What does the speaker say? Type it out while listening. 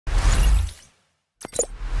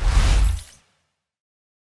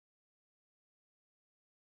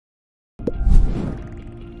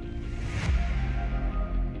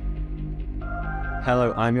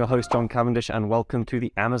Hello, I'm your host, John Cavendish, and welcome to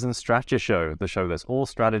the Amazon Strategist Show, the show that's all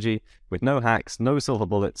strategy with no hacks, no silver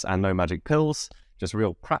bullets, and no magic pills, just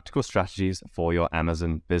real practical strategies for your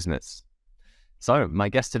Amazon business. So, my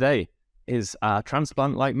guest today is a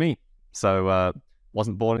transplant like me. So,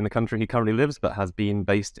 wasn't born in the country he currently lives, but has been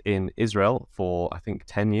based in Israel for, I think,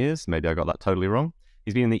 10 years. Maybe I got that totally wrong.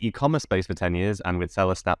 He's been in the e-commerce space for 10 years and with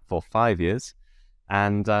SellerSnap for 5 years.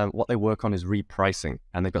 And what they work on is repricing.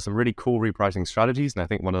 And they've got some really cool repricing strategies. And I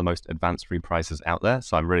think one of the most advanced repricers out there.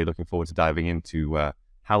 So I'm really looking forward to diving into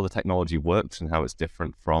how the technology works and how it's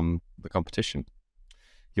different from the competition.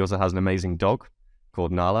 He also has an amazing dog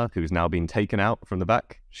called Nala, who's now been taken out from the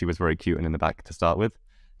back. She was very cute and in the back to start with.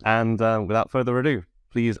 And without further ado,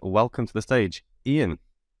 please welcome to the stage, Ian.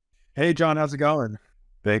 Hey, John, how's it going?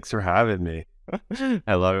 Thanks for having me.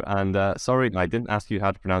 Hello. And sorry, I didn't ask you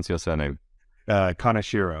how to pronounce your surname.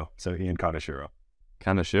 Kaneshiro. So Ian Kaneshiro.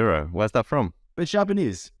 Kaneshiro. Where's that from? It's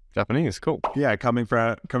Japanese. Japanese. Cool. Yeah, coming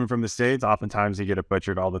from the States, oftentimes you get it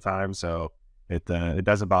butchered all the time. So it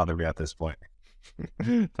doesn't bother me at this point.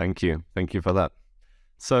 Thank you for that.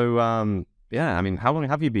 So yeah, I mean, how long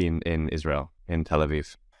have you been in Israel, in Tel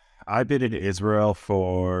Aviv? I've been in Israel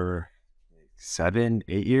for 7-8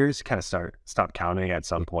 years. Kind of stop counting at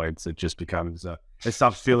some points. It just becomes it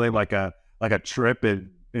stops feeling like a trip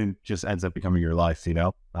and just ends up becoming your life, you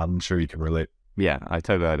know? I'm sure you can relate. Yeah, I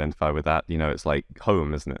totally identify with that. You know, it's like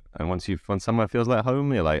home, isn't it? And once somewhere feels like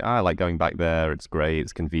home, you're like, I like going back there. It's great.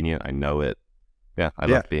 It's convenient. I know it. Yeah, I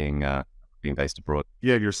love being based abroad.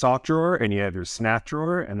 You have your sock drawer and you have your snack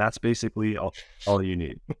drawer, and that's basically all you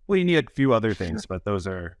need. Well, you need a few other things, but those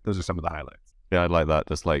are some of the highlights. Yeah, I like that.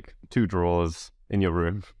 Just like 2 drawers in your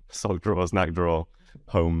room, sock drawer, snack drawer,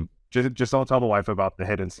 home. Just don't tell the wife about the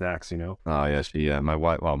hidden snacks, you know? Oh, yeah, my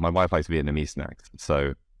wife likes Vietnamese snacks,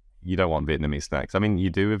 so you don't want Vietnamese snacks. I mean, you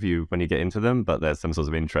do when you get into them, but there's some sorts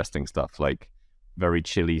of interesting stuff, like very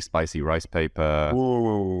chili, spicy rice paper,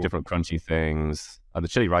 different crunchy things. The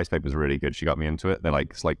chili rice paper is really good. She got me into it.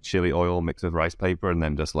 It's like chili oil mixed with rice paper, and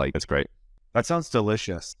then just like, it's great. That sounds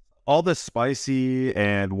delicious. All the spicy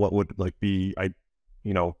and what would be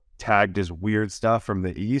tagged as weird stuff from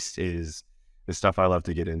the East is the stuff I love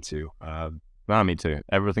to get into. Me too.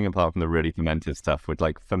 Everything apart from the really fermented stuff, with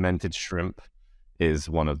like fermented shrimp is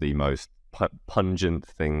one of the most pungent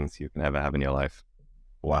things you can ever have in your life.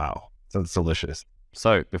 Wow, sounds delicious.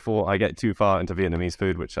 So before I get too far into Vietnamese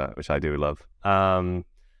food, which I do love,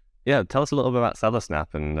 tell us a little bit about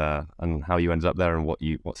SellerSnap and how you ended up there and what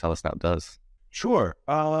SellerSnap does. Sure.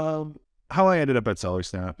 How I ended up at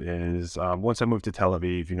SellerSnap is once I moved to Tel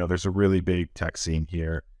Aviv, there's a really big tech scene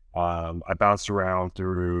here. I bounced around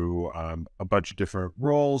through a bunch of different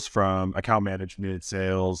roles, from account management,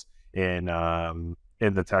 sales in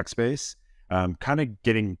the tech space,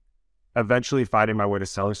 eventually finding my way to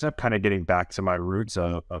SellerSnap, kind of getting back to my roots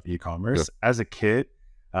of e-commerce. Sure. As a kid,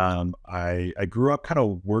 I grew up kind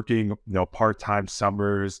of working, part-time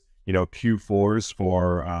summers, Q4s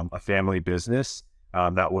for a family business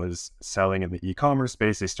that was selling in the e-commerce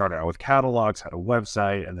space. They started out with catalogs, had a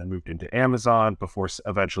website, and then moved into Amazon before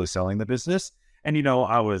eventually selling the business. And,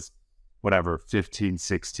 I was 15,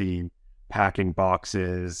 16, packing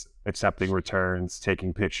boxes, accepting returns,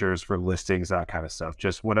 taking pictures for listings, that kind of stuff.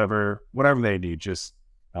 Just whatever they need, just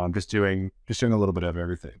doing a little bit of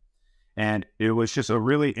everything. And it was just a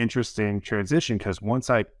really interesting transition, because once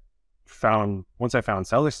I found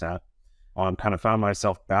SellerSnap, kind of found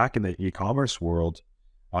myself back in the e-commerce world.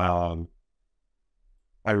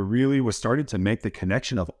 I really was starting to make the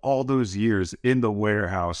connection of all those years in the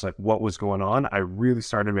warehouse, like what was going on. I really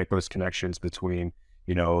started to make those connections between,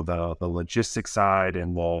 the logistics side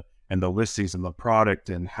and the listings and the product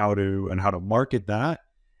and how to market that,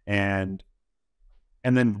 and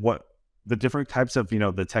then what the different types of,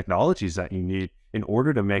 the technologies that you need in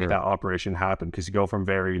order to make that operation happen. Because you go from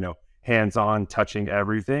very, hands-on, touching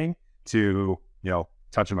everything, to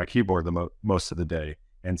touching my keyboard most of the day.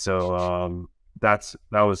 And so that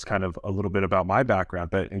was kind of a little bit about my background.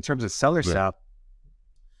 But in terms of SellerSnap,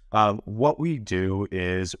 what we do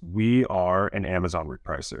is we are an Amazon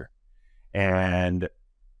repricer. And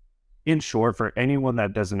in short, for anyone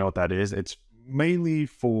that doesn't know what that is, it's a tool mainly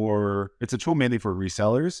for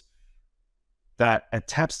resellers that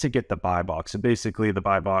attempts to get the buy box. So basically the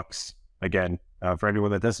buy box, again, for anyone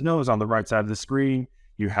that doesn't know, is on the right side of the screen.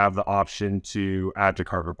 You have the option to add to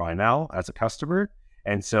cart or buy now as a customer.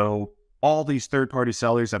 And so all these third-party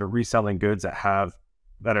sellers that are reselling goods that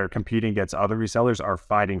are competing against other resellers are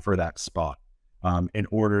fighting for that spot in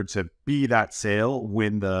order to be that sale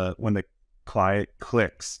when the client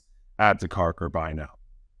clicks add to cart or buy now.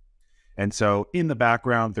 And so in the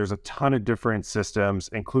background, there's a ton of different systems,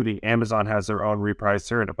 including Amazon has their own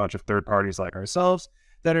repricer and a bunch of third parties like ourselves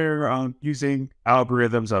that are using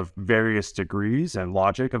algorithms of various degrees and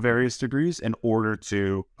logic of various degrees in order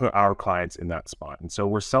to put our clients in that spot. And so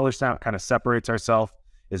where SellerSnap kind of separates ourselves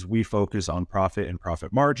is we focus on profit and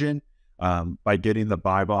profit margin by getting the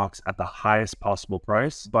buy box at the highest possible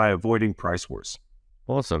price by avoiding price wars.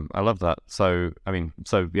 Awesome. I love that. So,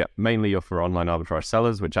 yeah, mainly you're for online arbitrage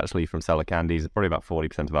sellers, which actually from Seller Candies is probably about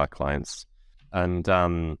 40% of our clients. And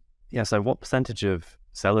so what percentage of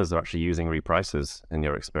sellers are actually using repricers in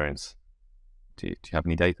your experience? Do you have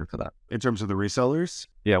any data for that? In terms of the resellers?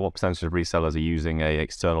 Yeah, what percentage of resellers are using a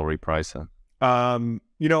external repricer?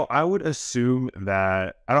 I would assume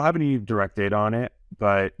that I don't have any direct data on it,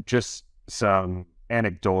 but just some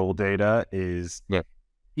anecdotal data is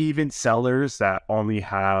even sellers that only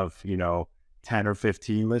have, 10 or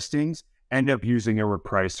 15 listings end up using a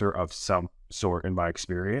repricer of some sort in my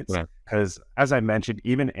experience. Because as I mentioned,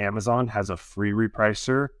 even Amazon has a free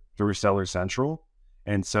repricer through Seller Central.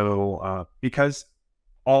 And so because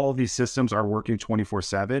all of these systems are working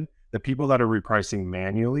 24/7, the people that are repricing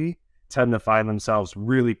manually tend to find themselves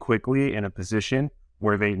really quickly in a position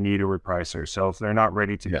where they need a repricer. So if they're not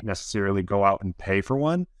ready to necessarily go out and pay for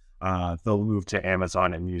one, they'll move to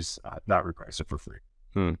Amazon and use that repricer for free.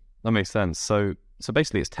 That makes sense. So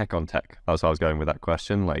basically it's tech on tech. That's how I was going with that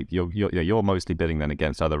question. Like you're mostly bidding then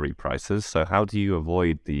against other repricers. So how do you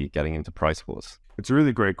avoid the getting into price wars? It's a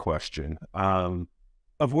really great question.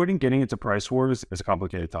 Avoiding getting into price wars is a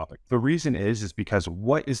complicated topic. The reason is because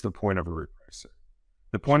what is the point of a repricer?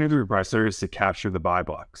 The point of the repricer is to capture the buy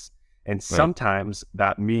box. And sometimes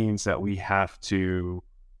that means that we have to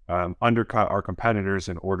undercut our competitors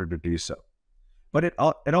in order to do so. But it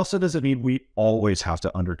also doesn't mean we always have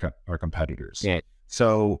to undercut our competitors.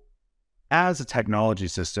 So as a technology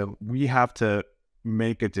system, we have to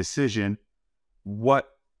make a decision what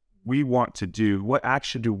we want to do, what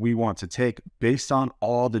action do we want to take based on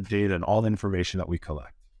all the data and all the information that we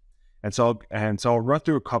collect. And so I'll run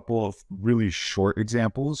through a couple of really short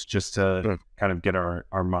examples just to kind of get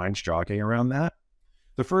our minds jogging around that.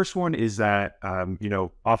 The first one is that,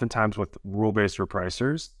 oftentimes with rule-based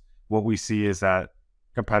repricers, what we see is that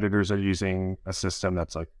competitors are using a system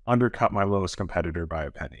that's like undercut my lowest competitor by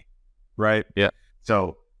a penny, right? Yeah.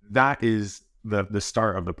 So that is the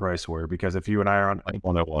start of the price war, because if you and I are on like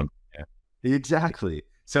 101. Yeah. Exactly.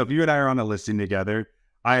 So if you and I are on a listing together,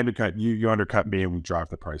 I undercut you, you undercut me, and we drive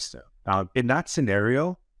the price down. In that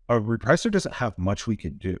scenario, a repricer doesn't have much we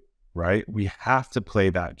can do, right? We have to play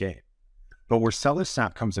that game. But where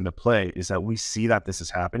SellerSnap comes into play is that we see that this is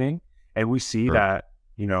happening, and we see that,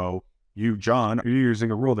 you, John, you're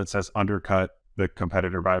using a rule that says undercut the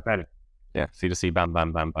competitor by a penny. Yeah. So you just see bam,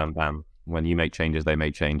 bam, bam, bam, bam. When you make changes, they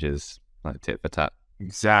make changes, like tit for tat.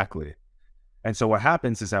 Exactly. And so what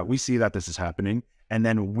happens is that we see that this is happening, and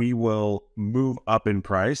then we will move up in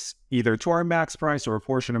price, either to our max price or a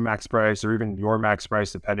portion of max price, or even your max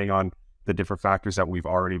price, depending on the different factors that we've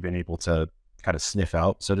already been able to kind of sniff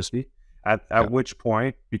out, so to speak. At which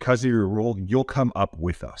point, because of your rule, you'll come up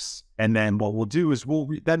with us. And then what we'll do is we'll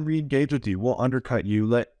then re-engage with you. We'll undercut you,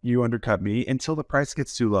 let you undercut me until the price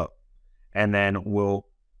gets too low. And then we'll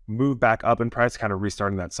move back up in price, kind of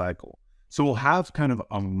restarting that cycle. So we'll have kind of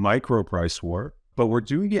a micro price war, but we're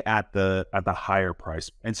doing it at the higher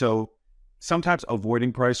price. And so sometimes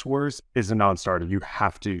avoiding price wars is a non-starter. You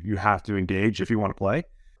have to engage if you want to play.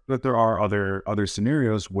 But there are other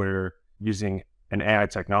scenarios where using an AI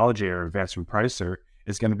technology or advanced repricer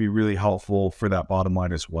is going to be really helpful for that bottom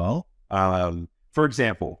line as well. For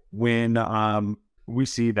example, when we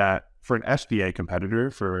see that for an FBA competitor,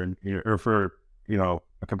 a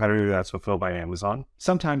competitor that's fulfilled by Amazon,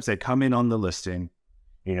 sometimes they come in on the listing,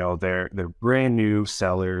 they're brand new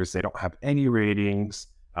sellers, they don't have any ratings,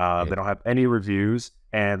 they don't have any reviews,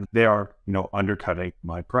 and they are, undercutting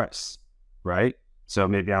my price, right? So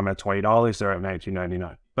maybe I'm at $20, they're at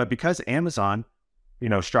 $19.99. But because Amazon,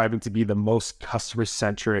 striving to be the most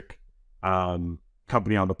customer-centric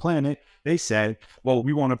company on the planet, they said, well,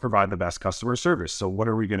 we want to provide the best customer service. So what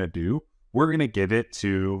are we going to do? We're going to give it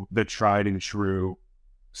to the tried and true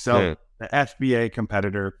seller, the FBA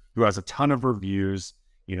competitor who has a ton of reviews,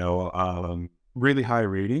 really high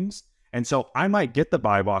ratings. And so I might get the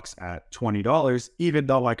buy box at $20, even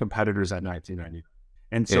though my competitor's at $19.99.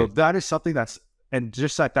 And so that is something and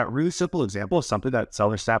just like that really simple example is something that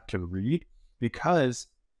SellerSnap can read. Because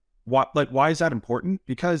why is that important?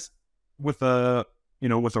 Because with a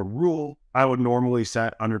rule, I would normally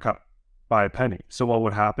set undercut by a penny. So what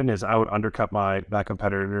would happen is I would undercut that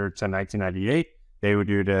competitor to $19.98. They would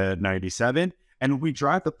do to $97, and we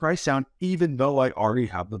drive the price down even though I already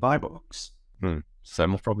have the buy box. So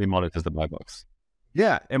it probably monitors the buy box.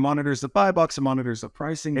 Yeah, it monitors the buy box, it monitors the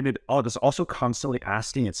pricing, and it is also constantly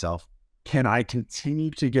asking itself, can I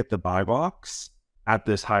continue to get the buy box at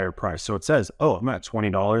this higher price? So it says, oh, I'm at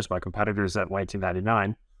 $20, my competitor's at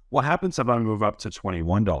 $19.99. What happens if I move up to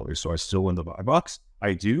 $21? So I still win the buy box?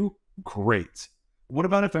 I do? Great. What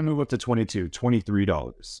about if I move up to $22,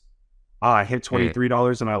 $23? I hit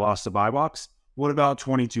 $23 and I lost the buy box. What about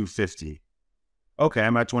 $22.50? Okay,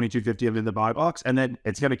 I'm at $22.50 in the buy box. And then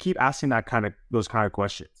it's going to keep asking those kind of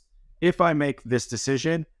questions. If I make this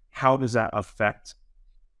decision, how does that affect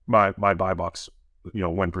my buy box,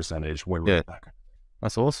 win percentage, win rate, that kind of.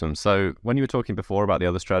 That's awesome. So when you were talking before about the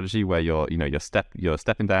other strategy where you're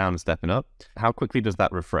stepping down and stepping up, how quickly does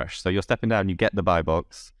that refresh? So you're stepping down, you get the buy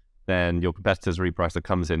box, then your competitor's repricer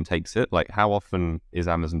comes in, takes it. Like, how often is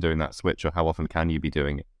Amazon doing that switch, or how often can you be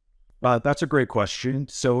doing it? That's a great question.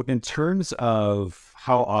 So in terms of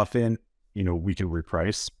how often, we can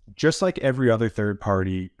reprice, just like every other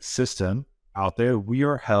third-party system out there, we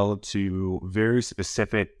are held to very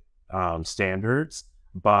specific standards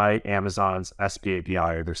by Amazon's SP API,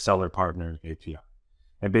 or their seller partner API.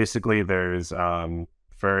 And basically there's,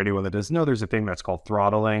 for anyone that doesn't know, there's a thing that's called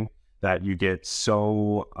throttling, that you get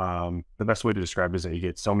the best way to describe it is that you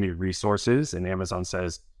get so many resources, and Amazon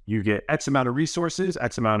says you get X amount of resources,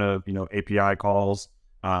 X amount of, API calls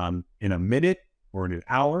in a minute or in an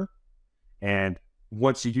hour. And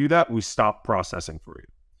once you do that, we stop processing for you.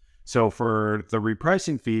 So for the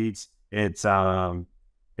repricing feeds, it's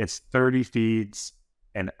 30 feeds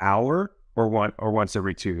an hour or once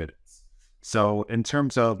every 2 minutes. So in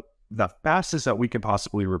terms of the fastest that we can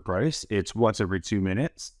possibly reprice, it's once every 2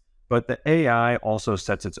 minutes. But the AI also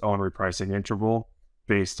sets its own repricing interval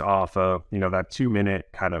based off of, that 2 minute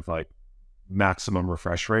kind of like maximum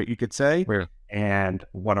refresh rate, you could say, and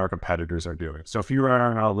what our competitors are doing. So if you are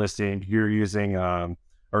on a listing, you're using a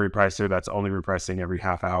repricer that's only repricing every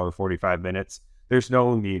half hour, 45 minutes, there's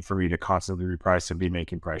no need for me to constantly reprice and be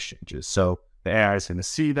making price changes. So the AI is going to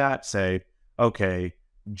see that, say, okay,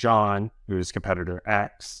 John, who's competitor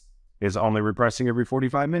X, is only repricing every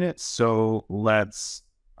 45 minutes. So let's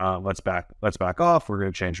back off. We're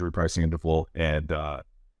going to change the repricing interval and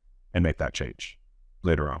make that change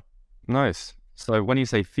later on. Nice. So when you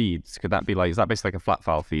say feeds, is that basically like a flat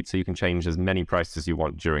file feed? So you can change as many prices as you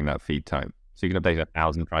want during that feed time. So you can update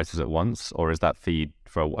 1,000 prices at once, or is that feed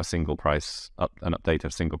for a single price, an update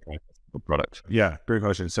of single price product? Yeah, great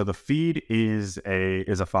question. So the feed is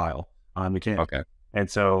a file. Okay. And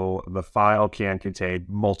so the file can contain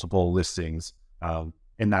multiple listings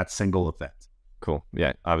in that single event. Cool.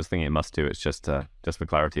 Yeah, I was thinking it must do. It's just for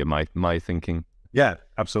clarity of my thinking. Yeah,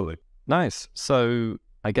 absolutely. Nice. So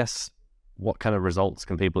I guess what kind of results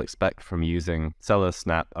can people expect from using Seller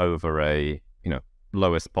Snap over a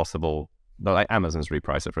lowest possible, like Amazon's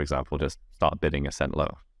repricer, for example, just start bidding a cent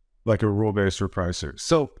lower, like a rule-based repricer.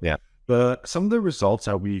 So yeah, some of the results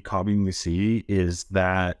that we commonly see is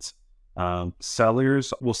that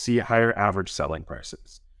sellers will see higher average selling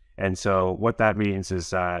prices, and so what that means is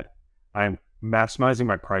that I'm maximizing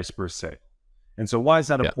my price per sale. And so why is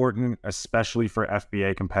that important, especially for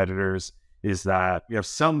FBA competitors, is that we have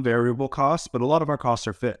some variable costs, but a lot of our costs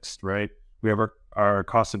are fixed, right? We have our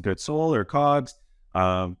cost of goods sold, or COGS,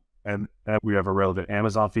 and we have irrelevant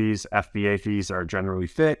Amazon fees. FBA fees are generally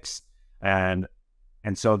fixed. And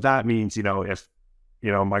so that means, if,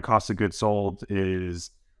 my cost of goods sold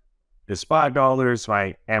is $5,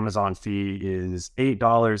 my Amazon fee is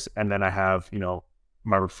 $8, and then I have,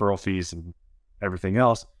 my referral fees and everything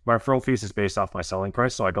else. My referral fees is based off my selling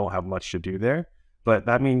price, so I don't have much to do there. But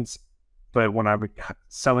when I'm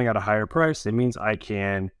selling at a higher price, it means I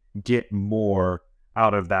can get more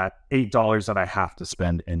out of that $8 that I have to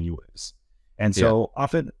spend anyways. And so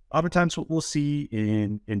oftentimes what we'll see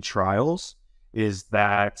in trials is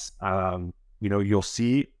that, you'll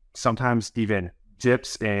see sometimes even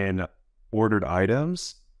dips in ordered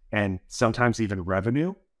items and sometimes even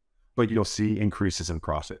revenue, but you'll see increases in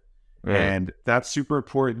profit. Right. And that's super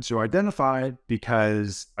important to identify,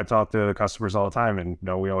 because I talk to customers all the time, and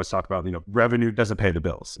we always talk about revenue doesn't pay the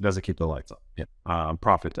bills, it doesn't keep the lights on.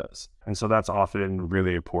 Profit does, and so that's often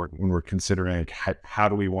really important when we're considering how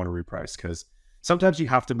do we want to reprice, because sometimes you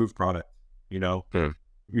have to move product. You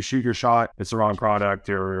shoot your shot, it's the wrong product,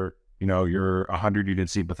 or you're 100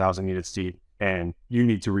 units deep, 1,000 units deep, and you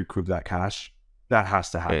need to recoup that cash. That has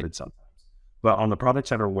to happen sometimes. But on the products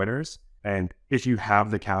that are winners, and if you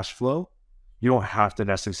have the cash flow, you don't have to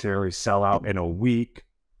necessarily sell out in a week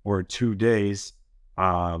or 2 days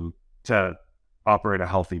to operate a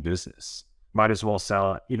healthy business. Might as well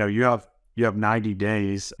sell. You have you have 90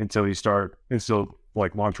 days until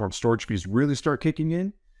like long-term storage fees really start kicking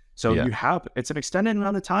in. So it's an extended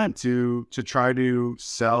amount of time to try to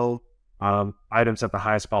sell items at the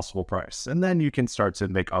highest possible price. And then you can start to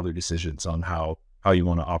make other decisions on how you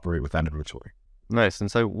want to operate with that inventory. Nice.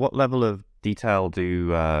 And so what level of detail do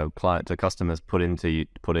customers put into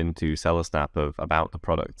SellerSnap about the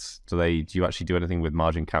products? Do you actually do anything with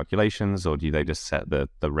margin calculations, or do they just set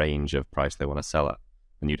the range of price they want to sell at,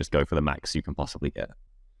 and you just go for the max you can possibly get?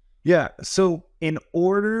 Yeah. So in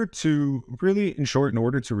order to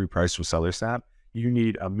reprice with SellerSnap, you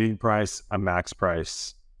need a min price, a max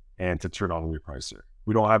price, and to turn on a repricer.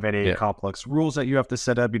 We don't have any complex rules that you have to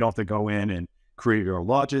set up. You don't have to go in and create your own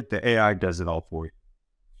logic. The AI does it all for you.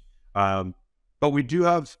 But we do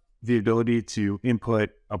have the ability to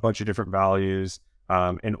input a bunch of different values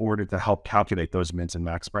in order to help calculate those min and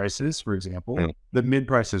max prices. For example, the min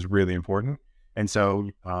price is really important. And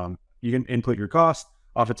so you can input your cost.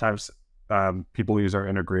 Oftentimes, people use our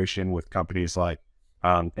integration with companies like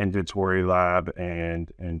Inventory Lab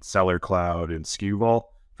and Seller Cloud and SKU Vault,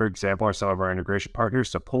 for example, are some of our integration partners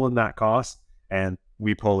to pull in that cost, and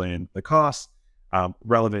we pull in the cost,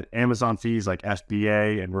 relevant Amazon fees like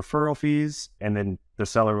FBA and referral fees. And then the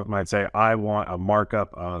seller might say, I want a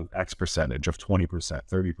markup of X percentage of 20%,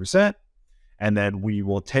 30%. And then we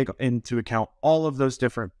will take into account all of those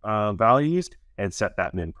different values and set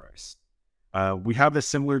that min price. We have a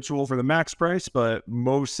similar tool for the max price, but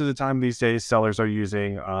most of the time these days, sellers are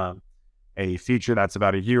using a feature that's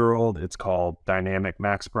about a year old. It's called Dynamic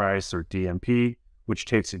Max Price, or DMP, which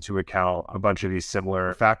takes into account a bunch of these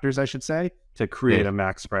similar factors, I should say, to create a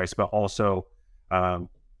max price, but also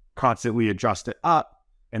constantly adjust it up.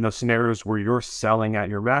 In those scenarios where you're selling at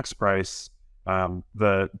your max price,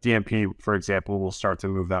 the DMP, for example, will start to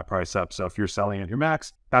move that price up. So if you're selling at your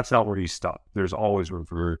max, that's not where you stop. There's always room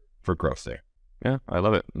for growth there. Yeah, I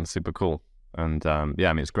love it. It's super cool. And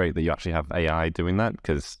it's great that you actually have AI doing that,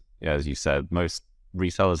 because as you said, most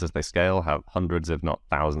resellers as they scale have hundreds, if not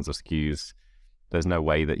thousands of SKUs. There's no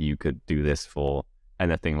way that you could do this for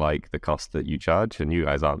anything like the cost that you charge, and you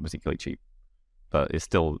guys aren't particularly cheap. But it's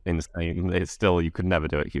still insane. It's still, you could never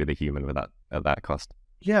do it with a human at that cost.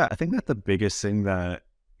 Yeah, I think that the biggest thing that,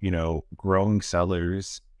 growing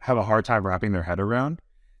sellers have a hard time wrapping their head around,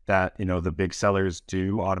 that, the big sellers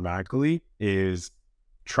do automatically, is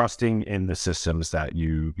trusting in the systems that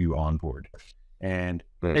you onboard. And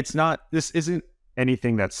this isn't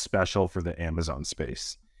anything that's special for the Amazon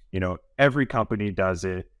space. Every company does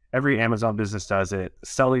it. Every Amazon business does it.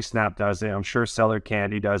 SellerSnap does it. I'm sure Seller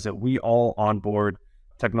Candy does it. We all onboard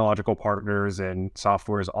technological partners and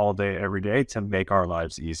softwares all day, every day, to make our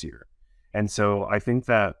lives easier. And so I think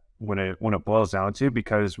that when it boils down to,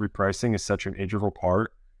 because repricing is such an integral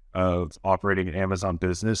part of operating an Amazon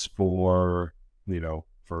business for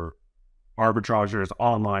arbitrageurs,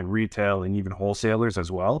 online retail, and even wholesalers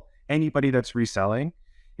as well, anybody that's reselling,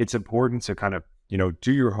 it's important to kind of,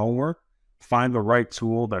 do your homework, find the right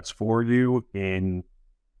tool that's for you in,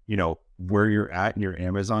 where you're at in your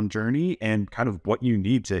Amazon journey, and kind of what you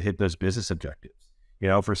need to hit those business objectives.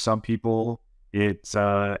 For some people, it's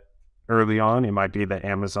early on, it might be the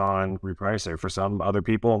Amazon repricer. For some other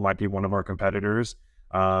people, it might be one of our competitors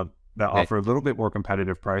that offer a little bit more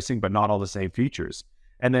competitive pricing, but not all the same features.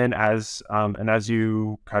 And then as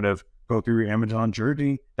you kind of go through your Amazon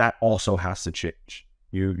journey, that also has to change.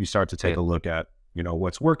 You start to take a look at,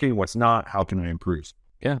 what's working, what's not, how can I improve?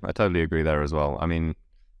 Yeah, I totally agree there as well. I mean,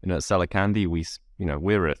 at Seller Candy, we're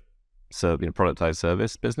a productized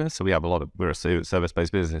service business. So we're a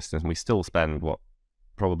service-based business, and we still spend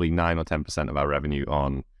probably 9 or 10% of our revenue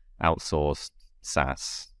on outsourced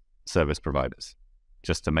SaaS service providers,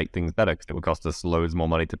 just to make things better, because it would cost us loads more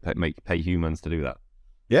money to pay humans to do that.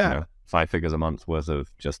 Yeah. 5 figures a month worth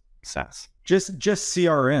of just SaaS. Just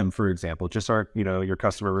CRM, for example, just our, your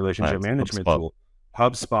customer relationship management tool,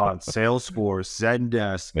 HubSpot, Salesforce,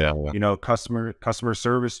 Zendesk, customer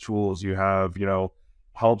service tools. You have,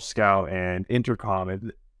 Help Scout and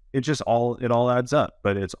Intercom. It all adds up,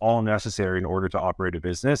 but it's all necessary in order to operate a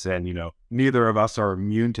business. And, neither of us are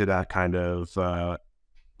immune to that kind of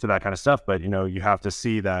stuff, but, you have to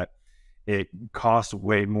see that it costs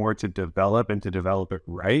way more to develop and to develop it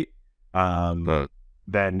right.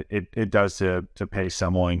 Than it does to pay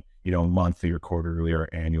someone, monthly or quarterly or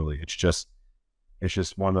annually. It's just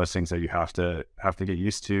one of those things that you have to get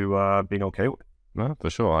used to being okay with. No, for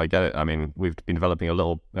sure. I get it. I mean, we've been developing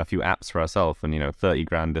a few apps for ourselves, and 30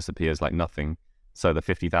 grand disappears like nothing. So the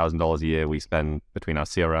 $50,000 a year we spend between our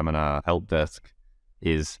CRM and our help desk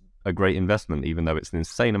is a great investment, even though it's an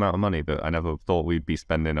insane amount of money that I never thought we'd be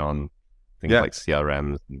spending on things like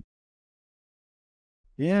CRMs and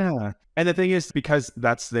Yeah. And the thing is, because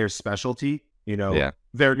that's their specialty, Yeah.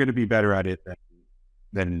 they're going to be better at it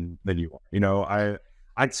than you are.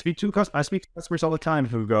 I speak to customers all the time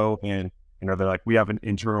who go and, they're like, we have an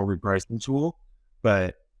internal repricing tool,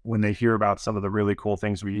 but when they hear about some of the really cool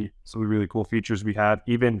things some of the really cool features we have,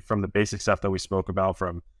 even from the basic stuff that we spoke about,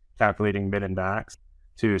 from calculating min and max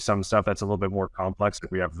to some stuff that's a little bit more complex,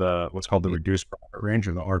 we have what's called the reduced profit range,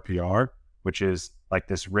 or the RPR, which is like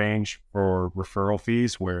this range for referral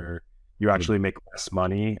fees where you actually make less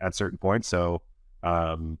money at certain points. So,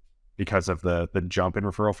 because of the jump in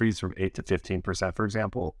referral fees from 8 to 15%, for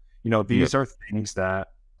example, these are things that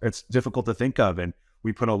it's difficult to think of, and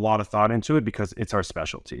we put a lot of thought into it because it's our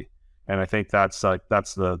specialty. And I think that's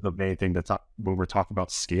the main thing when we're talking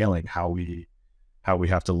about scaling, how we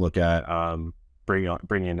have to look at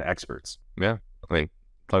bringing in experts. Yeah, I think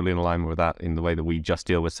totally in alignment with that in the way that we just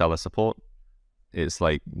deal with seller support. It's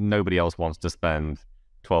like nobody else wants to spend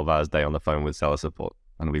 12 hours a day on the phone with seller support,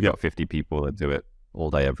 and we've got 50 people that do it all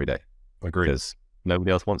day, every day. Agreed. Because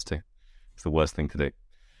nobody else wants to. It's the worst thing to do.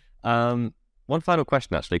 One final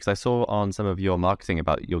question, actually, because I saw on some of your marketing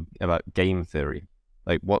about game theory.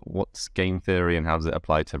 Like, what's game theory and how does it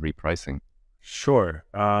apply to repricing? Sure.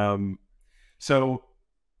 So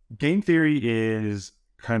game theory is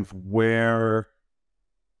kind of where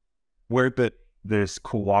this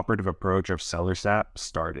cooperative approach of SellerSnap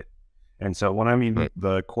started. And so when I mean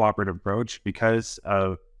the cooperative approach, because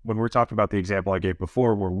when we're talking about the example I gave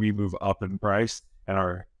before, where we move up in price and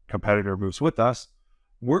our competitor moves with us,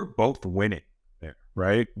 we're both winning there,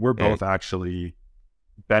 right? We're both actually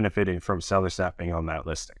benefiting from SellerSnap being on that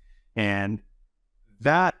listing. And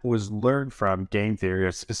that was learned from game theory,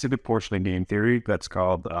 a specific portion of game theory that's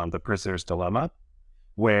called the prisoner's dilemma,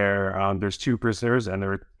 where there's two prisoners,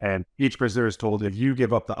 and each prisoner is told, if you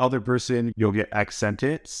give up the other person, you'll get X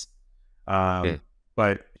sentence.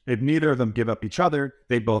 But if neither of them give up each other,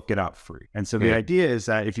 they both get out free. And so the idea is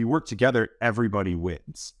that if you work together, everybody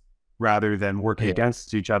wins, rather than working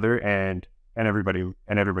against each other and everybody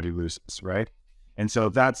loses, right? And so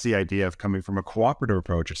that's the idea of coming from a cooperative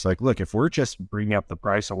approach. It's like, look, if we're just bringing up the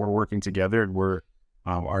price and we're working together, and we're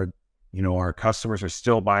our customers are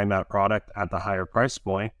still buying that product at the higher price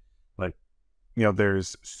point, like,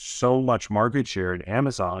 there's so much market share in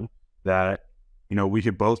Amazon that, we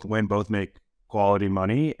could both win, both make quality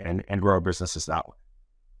money and grow our businesses that way,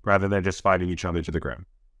 rather than just fighting each other to the ground.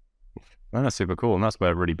 Well, that's super cool. And that's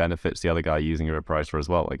where it really benefits the other guy using your repricer as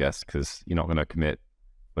well, I guess, because you're not going to commit,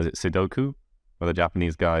 was it Sudoku? Where the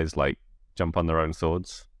Japanese guys like jump on their own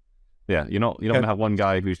swords. Yeah, you're not going to have one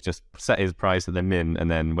guy who's just set his price at the min, and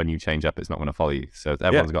then when you change up, it's not going to follow you. So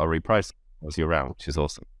everyone's got to reprice as you around, which is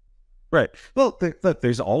awesome. Right. Well, look,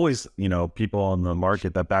 there's always, people on the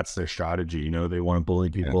market that's their strategy. They want to bully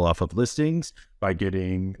people off of listings by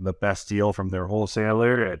getting the best deal from their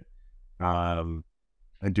wholesaler and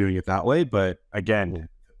doing it that way. But again,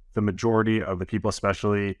 the majority of the people,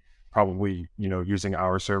 especially probably, using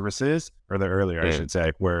our services, or the earlier, I should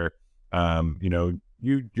say, where,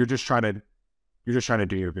 you're just trying to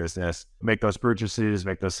do your business, make those purchases,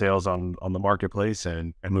 make those sales on the marketplace,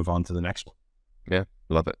 and move on to the next one. Yeah.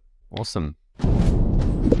 Love it. Awesome.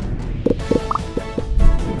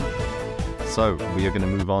 So we are going to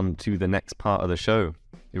move on to the next part of the show.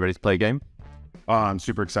 You ready to play a game? Oh, I'm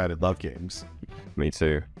super excited. Love games. Me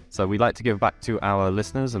too. So we like to give back to our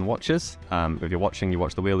listeners and watchers. If you're watching, you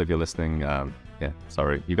watch the wheel. If you're listening,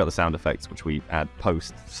 sorry, you've got the sound effects, which we add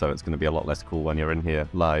post, so it's going to be a lot less cool when you're in here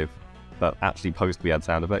live. But actually post, we add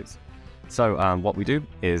sound effects. So what we do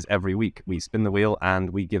is every week we spin the wheel and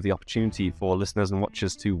we give the opportunity for listeners and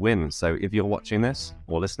watchers to win. So if you're watching this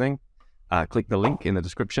or listening, click the link in the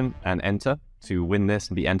description and enter to win this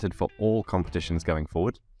and be entered for all competitions going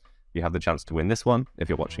forward. You have the chance to win this one if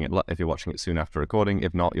you're watching it soon after recording.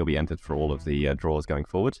 If not, you'll be entered for all of the draws going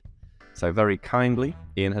forward. So very kindly,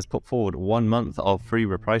 Ian has put forward 1 month of free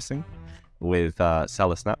repricing with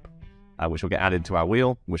SellerSnap, which will get added to our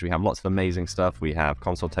wheel, which we have lots of amazing stuff. We have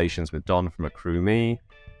consultations with Don from AccrueMe.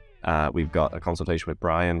 We've got a consultation with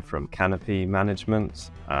Brian from Canopy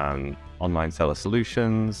Management, Online Seller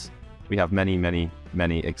Solutions. We have many, many,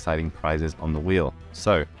 many exciting prizes on the wheel.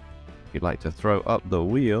 So if you'd like to throw up the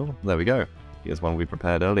wheel, there we go. Here's one we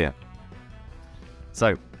prepared earlier.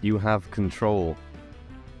 So you have control,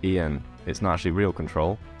 Ian. It's not actually real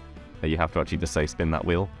control. You have to actually just say spin that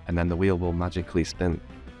wheel, and then the wheel will magically spin.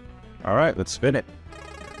 All right, let's spin it.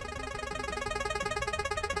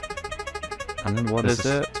 And then what is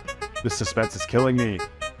it? The suspense is killing me.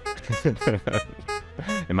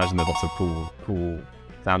 Imagine there's lots of cool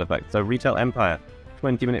sound effects. So Retail Empire,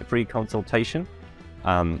 20-minute free consultation.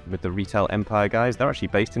 with the Retail Empire guys. They're actually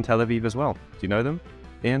based in Tel Aviv as well. Do you know them,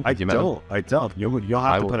 Ian? I don't. You'll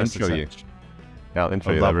have to put us in touch. Yeah, I'll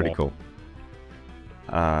intro you. They're really cool.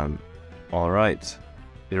 All right.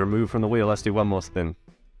 You're removed from the wheel. Let's do one more spin.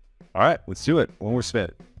 All right, let's do it. One more spin.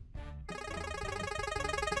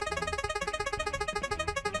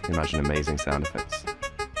 Imagine amazing sound effects.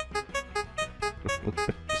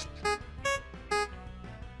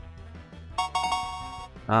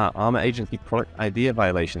 Armor Agency product idea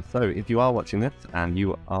violation. So if you are watching this and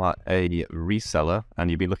you are a reseller and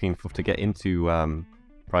you've been looking to get into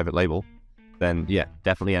private label, then yeah,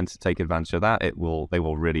 definitely take advantage of that. They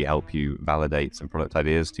will really help you validate some product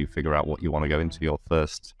ideas to figure out what you want to go into your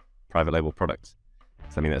first private label product.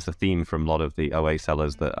 So I mean, that's a theme from a lot of the OA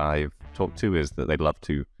sellers that I've talked to, is that they'd love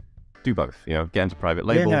to do both, get into private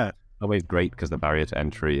label. Yeah. OA is great because the barrier to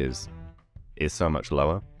entry is so much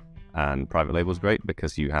lower. And private label is great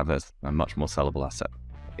because you have a much more sellable asset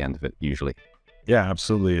at the end of it, usually. Yeah,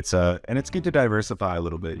 absolutely. And it's good to diversify a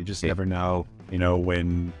little bit. You just never know,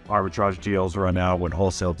 when arbitrage deals run out, when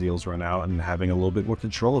wholesale deals run out, and having a little bit more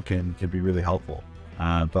control can be really helpful.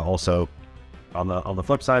 But also on the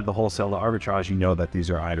flip side, the wholesale, the arbitrage, that these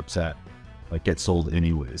are items that get sold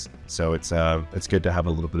anyways. So it's good to have a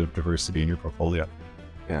little bit of diversity in your portfolio.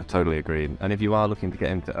 Yeah, totally agreed. And if you are looking to get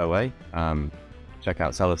into OA, check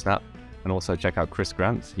out SellerSnap, and also check out Chris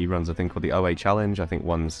Grant. He runs a thing called the OA Challenge. I think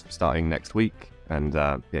one's starting next week.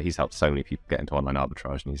 And he's helped so many people get into online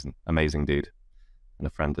arbitrage, and he's an amazing dude and a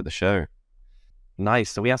friend of the show.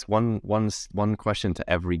 Nice. So we ask one question to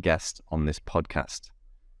every guest on this podcast.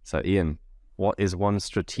 So Ian, what is one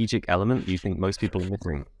strategic element you think most people are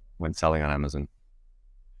missing when selling on Amazon?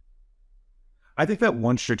 I think that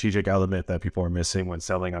one strategic element that people are missing when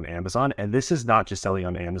selling on Amazon, and this is not just selling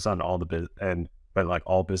on Amazon, but like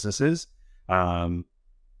all businesses. I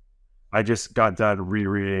just got done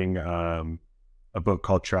rereading a book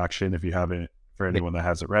called Traction. If you haven't, for anyone that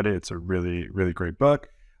hasn't read it, it's a really, really great book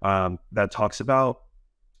that talks about,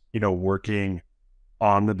 working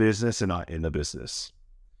on the business and not in the business.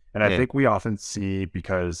 And I think we often see,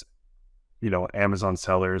 because, Amazon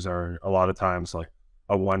sellers are a lot of times like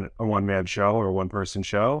a one-man show or a one-person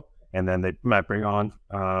show. And then they might bring on,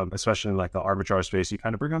 especially in like the arbitrage space, you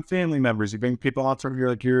kind of bring on family members, you bring people out from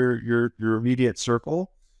your immediate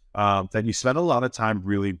circle, that you spend a lot of time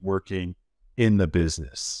really working in the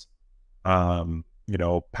business, packing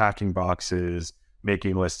boxes,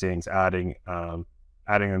 making listings, adding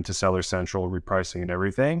them to Seller Central, repricing and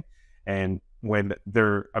everything. And when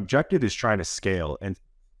their objective is trying to scale, and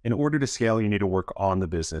in order to scale, you need to work on the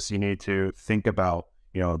business. You need to think about,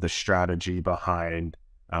 the strategy behind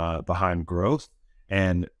growth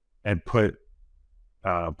and put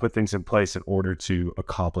things in place in order to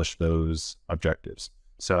accomplish those objectives.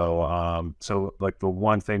 So like the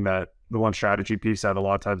one strategy piece that a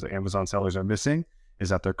lot of times the Amazon sellers are missing is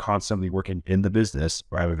that they're constantly working in the business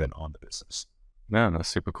rather than on the business. No, that's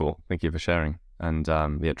super cool. Thank you for sharing. And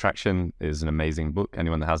the Attraction is an amazing book.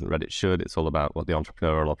 Anyone that hasn't read it should. It's all about what the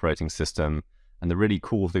entrepreneurial operating system. And the really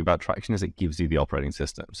cool thing about Traction is it gives you the operating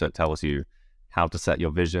system. So it tells you how to set your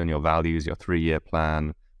vision, your values, your 3-year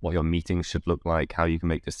plan, what your meetings should look like, how you can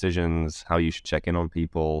make decisions, how you should check in on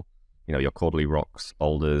people, your quarterly rocks,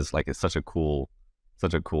 boulders. Like, it's such a cool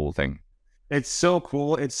thing. It's so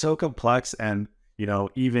cool. It's so complex. And,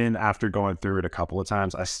 even after going through it a couple of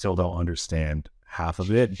times, I still don't understand half of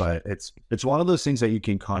it, but it's one of those things that you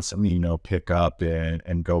can constantly, pick up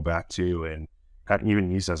and go back to and kind of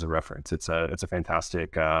even use as a reference. It's a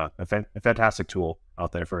fantastic, fantastic tool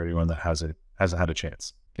out there for anyone that hasn't had a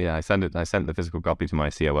chance. Yeah, I sent the physical copy to my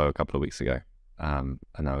COO a couple of weeks ago. And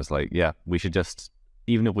I was like, yeah, we should just,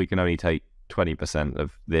 even if we can only take 20%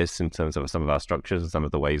 of this in terms of some of our structures and some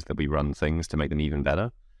of the ways that we run things to make them even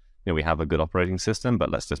better. We have a good operating system,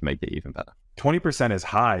 but let's just make it even better. 20% is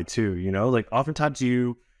high too, like oftentimes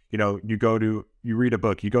you read a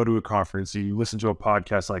book, you go to a conference, you listen to a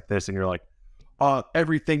podcast like this, and you're like,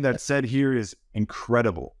 everything that's said here is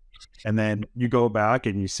incredible. And then you go back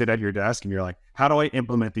and you sit at your desk and you're like, how do I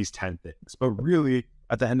implement these 10 things? But really,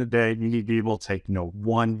 at the end of the day, you need to be able to take,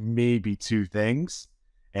 one, maybe 2 things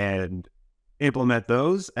and implement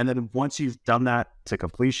those. And then once you've done that to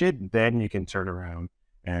completion, then you can turn around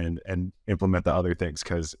and implement the other things.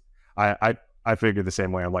 Cause I figure the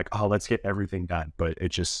same way. I'm like, let's get everything done. But it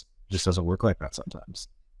just doesn't work like that sometimes.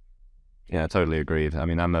 Yeah, totally agreed. I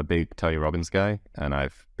mean, I'm a big Tony Robbins guy, and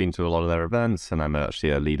I've been to a lot of their events, and I'm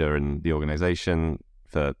actually a leader in the organization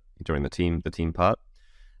during the team part.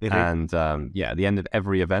 Mm-hmm. And at the end of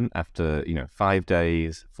every event, after 5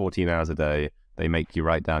 days, 14 hours a day, they make you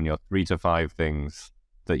write down your 3 to 5 things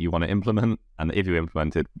that you want to implement, and if you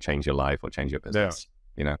implement it, change your life or change your business.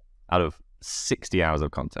 You know, out of 60 hours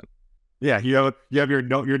of content. Yeah, you have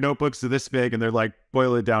your notebooks are this big, and they're like,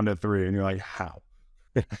 boil it down to 3, and you're like, how?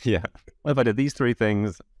 Yeah. Well, if I did these 3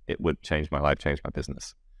 things, it would change my life, change my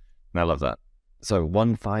business. And I love that. So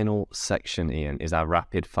one final section, Ian, is our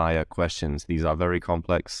rapid fire questions. These are very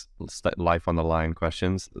complex, life on the line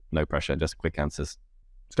questions. No pressure, just quick answers.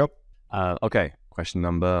 Let's go. Okay, question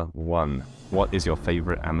number 1. What is your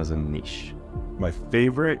favorite Amazon niche? My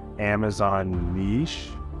favorite Amazon niche?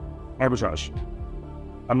 Arbitrage.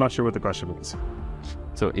 I'm not sure what the question means.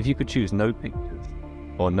 So if you could choose no pictures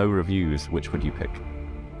or no reviews, which would you pick?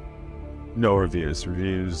 No reviews.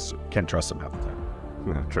 Reviews, can't trust them half the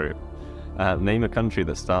time. True. Name a country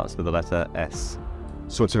that starts with the letter S.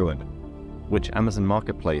 Switzerland. Which Amazon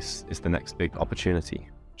marketplace is the next big opportunity?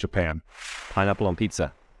 Japan. Pineapple on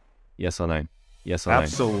pizza. Yes or no? Yes or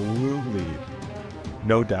Absolutely.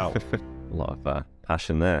 No doubt. no? A lot of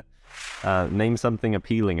passion there. Name something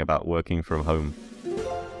appealing about working from home.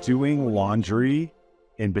 Doing laundry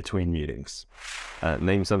in between meetings.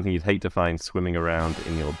 Name something you'd hate to find swimming around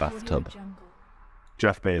in your bathtub.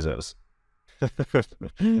 Jeff Bezos.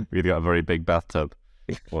 We've got a very big bathtub,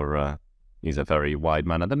 or he's a very wide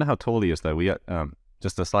man. I don't know how tall he is though. We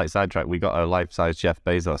just a slight sidetrack. We got a life-size Jeff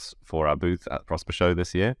Bezos for our booth at Prosper Show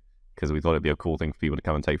this year because we thought it'd be a cool thing for people to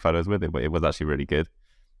come and take photos with it. But it was actually really good.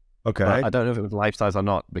 Okay. But I don't know if it was life-size or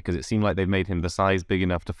not because it seemed like they've made him the size big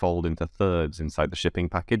enough to fold into thirds inside the shipping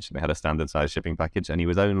package. They had a standard size shipping package, and he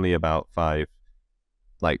was only about 5'10".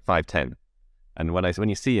 And when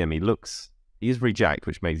you see him, he's very jacked,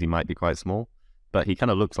 which means he might be quite small, but he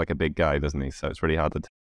kind of looks like a big guy, doesn't he? So it's really hard to tell.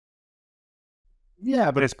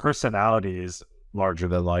 Yeah, but his personality is larger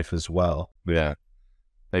than life as well. Yeah.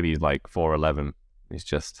 Maybe he's like 4'11". He's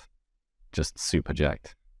just super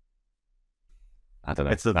jacked. I don't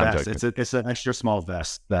know. It's the vest. It's an extra small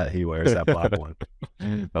vest that he wears, that black one.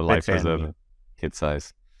 The life preserver, kid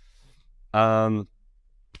size.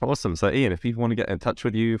 Awesome. So Ian, if people want to get in touch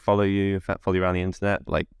with you, follow you around the internet,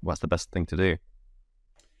 like what's the best thing to do?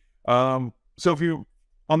 So if you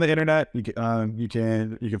on the internet, you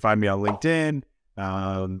can find me on LinkedIn.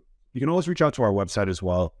 You can always reach out to our website as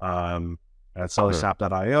well, at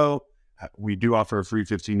sellersnap.io. We do offer a free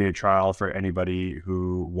 15-day trial for anybody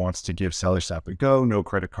who wants to give SellerSnap a go. No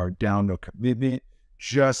credit card down, no commitment,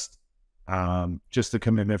 just the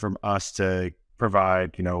commitment from us to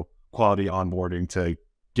provide, quality onboarding to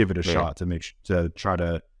give it a shot to try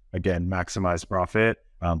to, again, maximize profit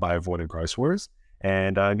by avoiding price wars.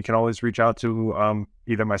 And you can always reach out to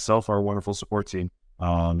either myself or our wonderful support team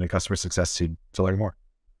and customer success team to learn more.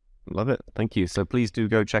 Love it. Thank you. So please do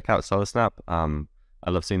go check out SellerSnap. I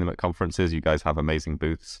love seeing them at conferences. You guys have amazing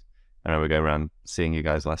booths. I remember going around seeing you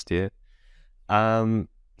guys last year. So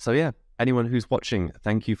yeah, anyone who's watching,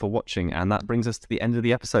 thank you for watching. And that brings us to the end of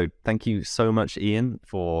the episode. Thank you so much, Ian,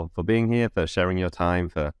 for being here, for sharing your time,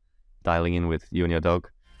 for dialing in with you and your dog.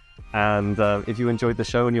 And if you enjoyed the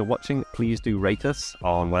show and you're watching, please do rate us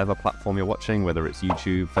on whatever platform you're watching, whether it's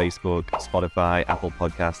YouTube, Facebook, Spotify, Apple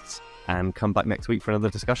Podcasts, and come back next week for another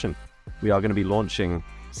discussion. We are going to be launching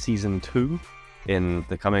season 2 in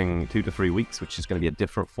the coming 2 to 3 weeks, which is going to be a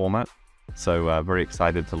different format. So very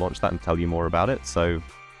excited to launch that and tell you more about it. So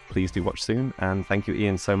please do watch soon. And thank you,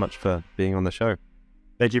 Ian, so much for being on the show.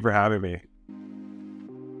 Thank you for having me.